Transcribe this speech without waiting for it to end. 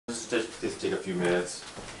just take a few minutes.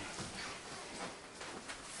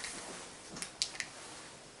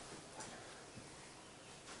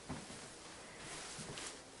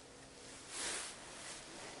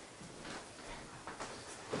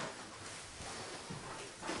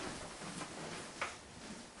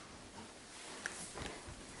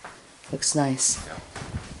 Looks nice. Yeah.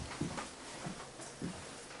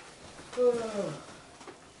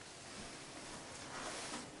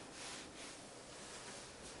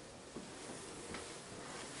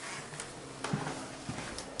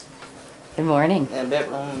 Good morning. And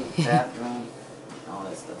bedroom, bathroom, all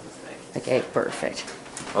that stuff is there. Okay, perfect.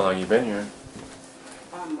 How long you been here?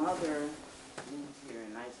 My mother moved here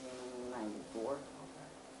in 1994.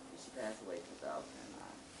 She passed away in 2009.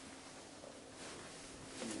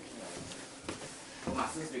 But my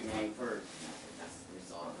sister came first. That's the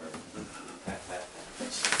result of her.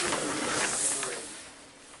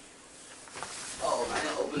 Oh, I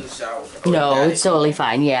didn't open the shower. No, it's totally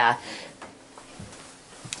fine, yeah.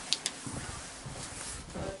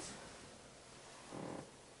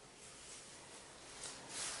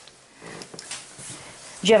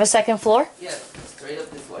 Do you have a second floor? Yeah, straight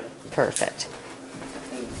up this way. Perfect.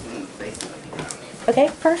 And basement will be down there.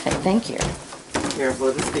 Okay, perfect. Thank you. Careful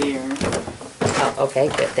of the stairs. Oh, okay,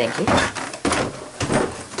 good. Thank you.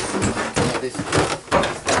 This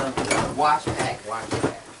wash back.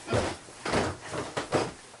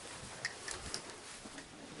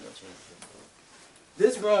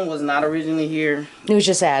 This room was not originally here. It was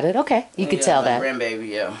just added. Okay, you could tell my that. grandbaby,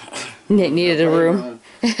 yeah. Needed a room.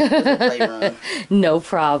 Playroom. No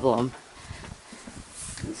problem.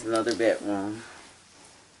 It's another bedroom.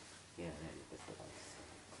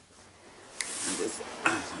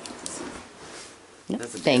 Yep,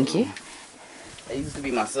 That's a thank you. bedroom. That used to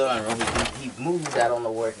be my son's room. He moved. I don't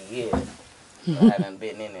know where he is. So I haven't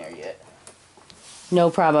been in there yet. No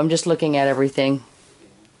problem. I'm just looking at everything.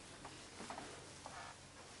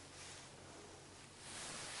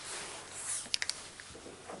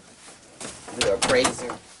 You're a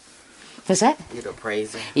appraiser. What's that? You're the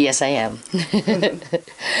appraiser. Yes, I am.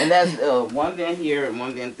 And that's one vent here and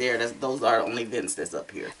one vent there. Those are the only vents that's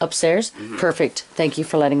up here. Upstairs? Perfect. Thank you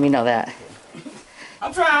for letting me know that.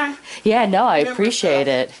 I'm trying. Yeah, no, I Remember appreciate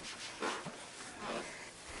it.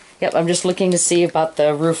 Yep, I'm just looking to see about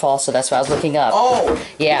the roof also. That's why I was looking up. Oh,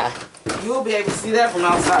 Yeah. you'll be able to see that from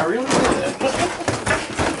outside. Really good.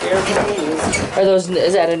 Air conditioning. Are those,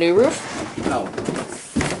 is that a new roof? No.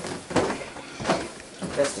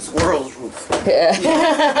 That's the squirrel's roof.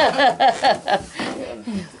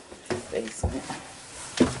 Basement.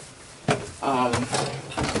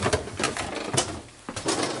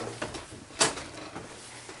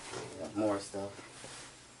 More stuff.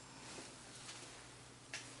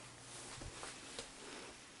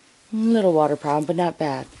 Little water problem, but not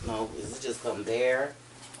bad. No, it's just come there,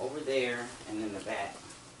 over there, and in the back.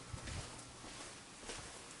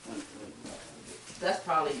 That's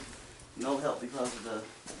probably no help because of the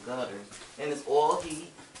gutters. And it's all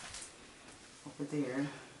heat over there.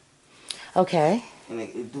 Okay. And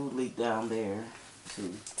it do leak down there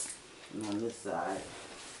too. And on this side,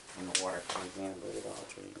 and the water comes in, but it all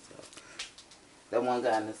drains out. That one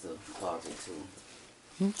guy in this closet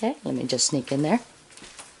too. Okay, let me just sneak in there.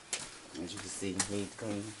 As you can see, needs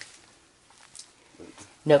clean.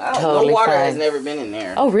 Nope, No totally water has fine. never been in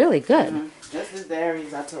there. Oh, really? Good. Just as the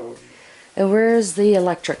areas I told you. And where's the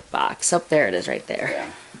electric box? Up there it is right there.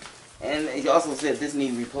 Yeah. And he also said this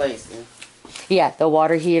needs replacing. Yeah, the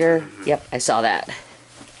water heater. Yep, I saw that.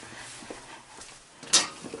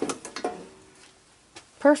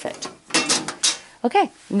 Perfect.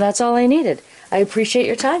 Okay, that's all I needed. I appreciate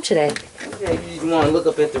your time today. Okay, if you want to look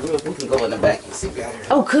up at the roof, we can go in the back and see better.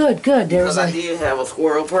 Oh, good, good. There was Because I did have a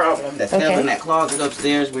squirrel problem that's Okay. held in that closet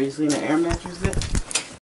upstairs where you seen the air mattress at.